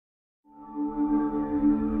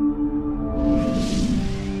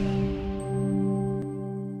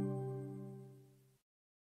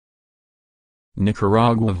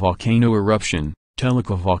Nicaragua volcano eruption.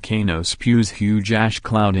 Telica volcano spews huge ash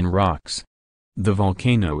cloud and rocks. The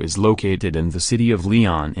volcano is located in the city of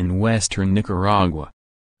León in western Nicaragua.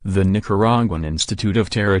 The Nicaraguan Institute of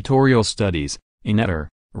Territorial Studies, INETER,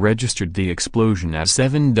 registered the explosion at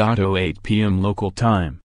 7:08 p.m. local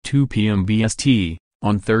time, 2 p.m. BST,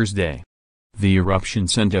 on Thursday. The eruption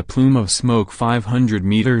sent a plume of smoke 500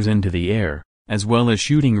 meters into the air, as well as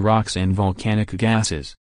shooting rocks and volcanic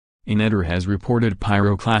gases. INETER has reported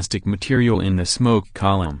pyroclastic material in the smoke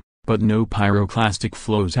column, but no pyroclastic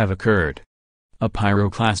flows have occurred. A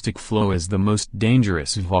pyroclastic flow is the most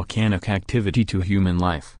dangerous volcanic activity to human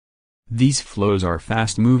life. These flows are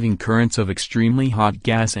fast-moving currents of extremely hot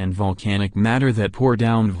gas and volcanic matter that pour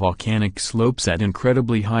down volcanic slopes at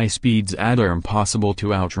incredibly high speeds that are impossible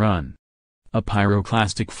to outrun. A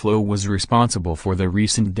pyroclastic flow was responsible for the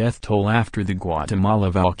recent death toll after the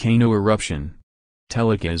Guatemala volcano eruption.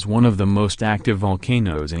 Telica is one of the most active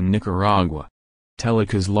volcanoes in Nicaragua.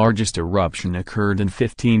 Telica's largest eruption occurred in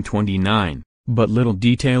 1529, but little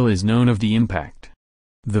detail is known of the impact.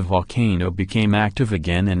 The volcano became active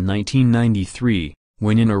again in 1993,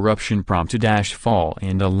 when an eruption prompted ash fall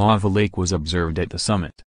and a lava lake was observed at the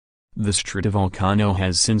summit. The stratovolcano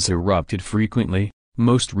has since erupted frequently,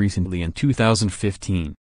 most recently in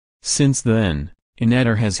 2015. Since then,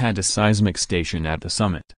 INETER has had a seismic station at the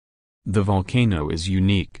summit. The volcano is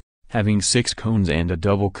unique, having 6 cones and a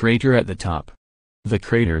double crater at the top. The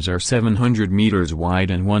craters are 700 meters wide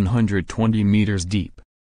and 120 meters deep.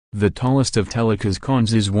 The tallest of Telica's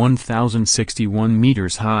cones is 1,061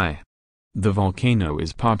 meters high. The volcano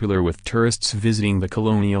is popular with tourists visiting the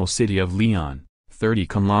colonial city of León, 30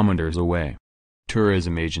 kilometers away.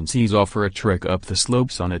 Tourism agencies offer a trek up the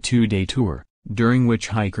slopes on a 2-day tour, during which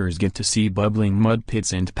hikers get to see bubbling mud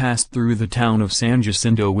pits and pass through the town of San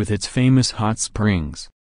Jacinto with its famous hot springs.